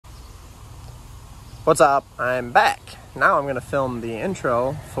What's up? I'm back. Now I'm going to film the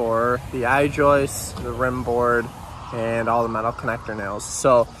intro for the I-joists, the rim board, and all the metal connector nails.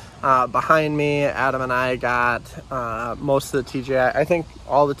 So behind me, Adam and I got most of the TJI. I think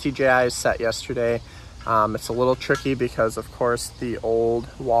all the TJIs set yesterday. It's a little tricky because, of course, the old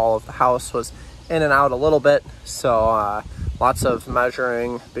wall of the house was in and out a little bit. So lots of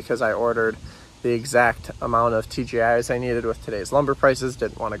measuring because I ordered the exact amount of TJIs I needed with today's lumber prices.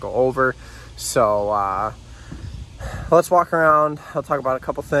 Didn't want to go over. So let's walk around. I'll talk about a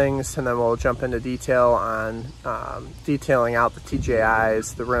couple things and then we'll jump into detail on detailing out the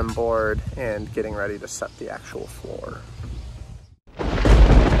TJIs, the rim board, and getting ready to set the actual floor.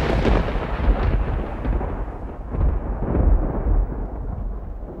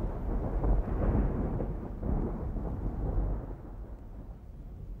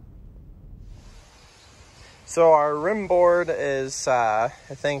 So our rim board is, I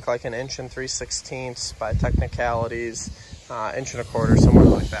think, like an 1 3/16 by technicalities, 1 1/4, somewhere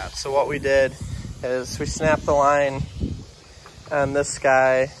like that. So what we did is we snapped the line on this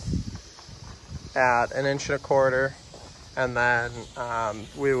guy at 1 1/4, and then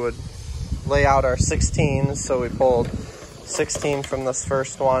we would lay out our 16s. So we pulled 16 from this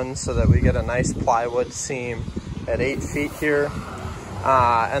first one so that we get a nice plywood seam at 8 feet here.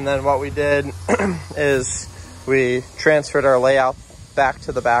 And then what we did is we transferred our layout back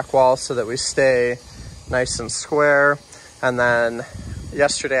to the back wall so that we stay nice and square. And then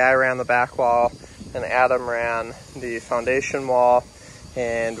yesterday I ran the back wall and Adam ran the foundation wall,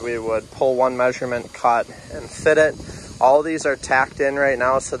 and we would pull one measurement, cut, and fit it. All these are tacked in right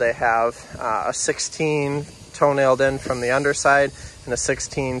now, so they have a 16 toenailed in from the underside and a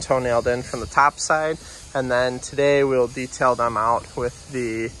 16 toenailed in from the top side. And then today we'll detail them out with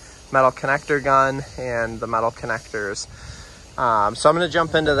the metal connector gun and the metal connectors. So I'm going to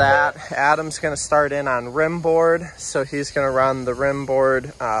jump into that. Adam's going to start in on rim board. So he's going to run the rim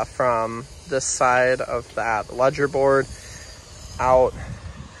board from this side of that ledger board out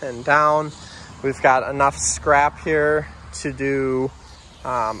and down. We've got enough scrap here to do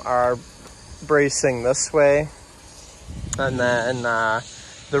our bracing this way. And then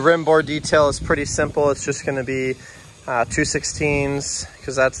the rim board detail is pretty simple. It's just going to be 2/16s,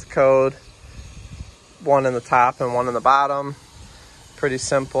 because that's the code, one in the top and one in the bottom. Pretty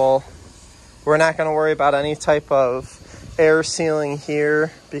simple. We're not going to worry about any type of air sealing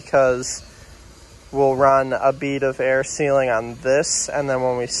here because we'll run a bead of air sealing on this, and then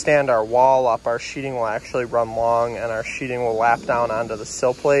when we stand our wall up, our sheeting will actually run long and our sheeting will lap down onto the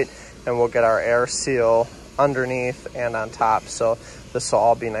sill plate, and we'll get our air seal underneath and on top. So this will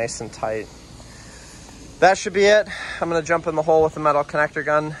all be nice and tight. That should be it. I'm going to jump in the hole with the metal connector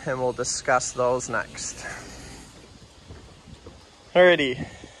gun and we'll discuss those next. Alrighty,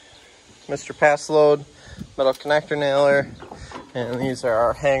 Mr. Pass Load, metal connector nailer, and these are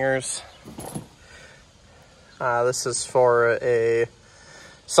our hangers. This is for a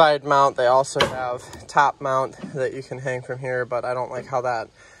side mount. They also have top mount that you can hang from here, but I don't like how that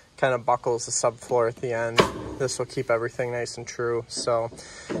kind of buckles the subfloor at the end. This will keep everything nice and true. So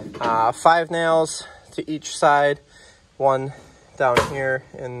 5 nails to each side, one down here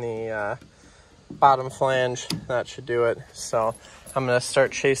in the bottom flange. That should do it. So I'm going to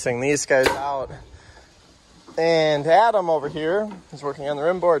start chasing these guys out. And Adam over here is working on the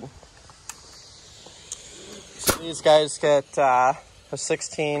rim board. So these guys get a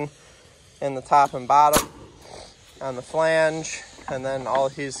 16 in the top and bottom on the flange, and then all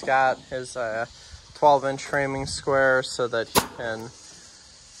he's got is a 12-inch framing square so that he can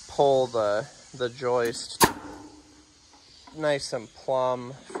pull the joist nice and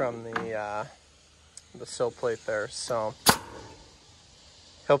plumb from the sill plate there. So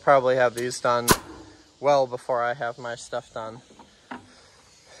he'll probably have these done well before I have my stuff done.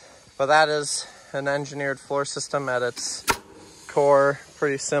 But that is an engineered floor system at its core.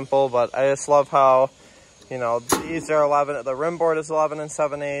 Pretty simple, but I just love how, you know, these are 11, the rim board is 11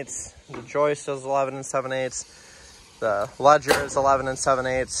 7/8, the joist is 11 7/8, the ledger is 11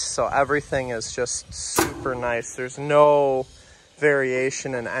 7/8, so everything is just super nice. There's no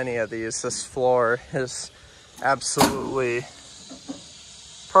variation in any of these. This floor is absolutely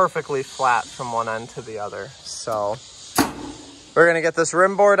perfectly flat from one end to the other. So we're gonna get this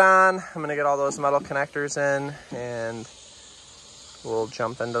rim board on. I'm gonna get all those metal connectors in and we'll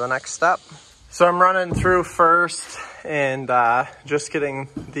jump into the next step. So I'm running through first and just getting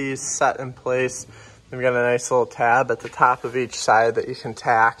these set in place. We've got a nice little tab at the top of each side that you can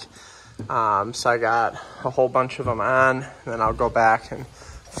tack. So I got a whole bunch of them on, and then I'll go back and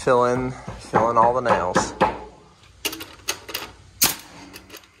fill in all the nails.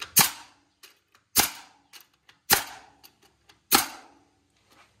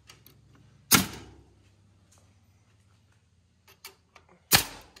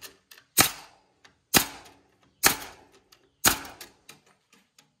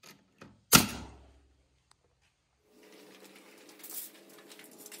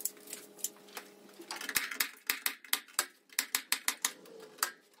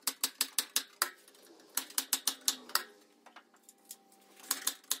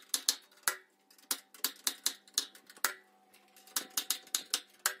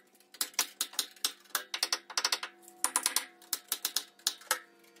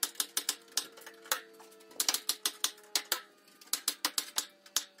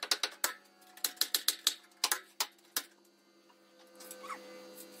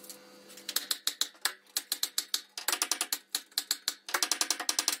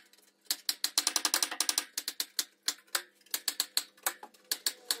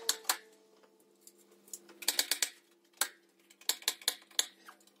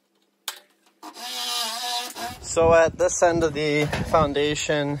 So at this end of the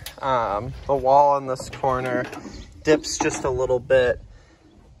foundation, the wall in this corner dips just a little bit.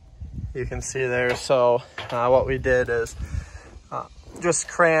 You can see there. So what we did is just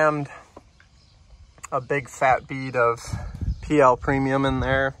crammed a big fat bead of PL Premium in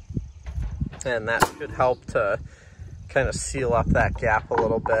there, and that should help to kind of seal up that gap a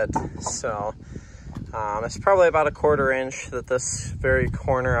little bit. So it's probably about a 1/4 inch that this very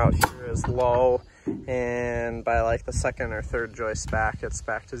corner out here is low, and by like the second or third joist back, it's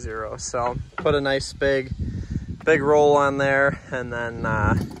back to 0. So put a nice big roll on there, and then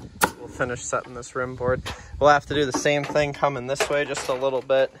we'll finish setting this rim board. We'll have to do the same thing coming this way just a little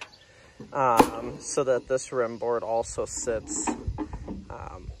bit, so that this rim board also sits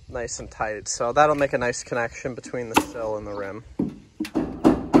nice and tight. So that'll make a nice connection between the sill and the rim.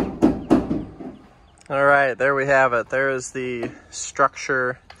 All right, there we have it. There is the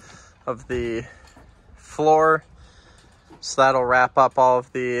structure of the floor. So that'll wrap up all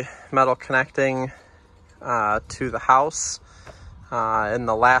of the metal connecting to the house. In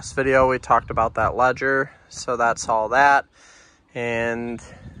the last video, we talked about that ledger. So that's all that. And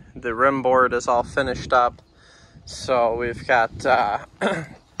the rim board is all finished up. So we've got,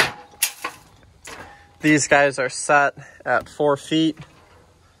 these guys are set at 4 feet.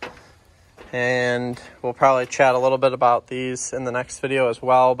 And we'll probably chat a little bit about these in the next video as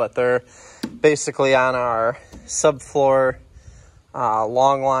well, but they're basically on our subfloor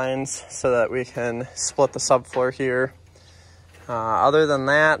long lines so that we can split the subfloor here. Other than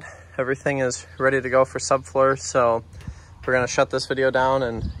that, everything is ready to go for subfloor, so we're going to shut this video down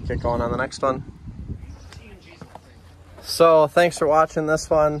and get going on the next one. So thanks for watching this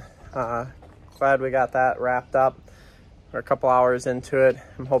one. Glad we got that wrapped up. We're a couple hours into it.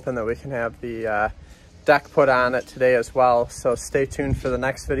 I'm hoping that we can have the deck put on it today as well. So stay tuned for the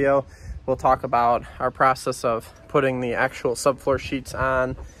next video. We'll talk about our process of putting the actual subfloor sheets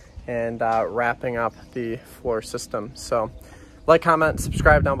on and wrapping up the floor system. So like, comment,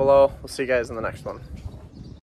 subscribe down below. We'll see you guys in the next one.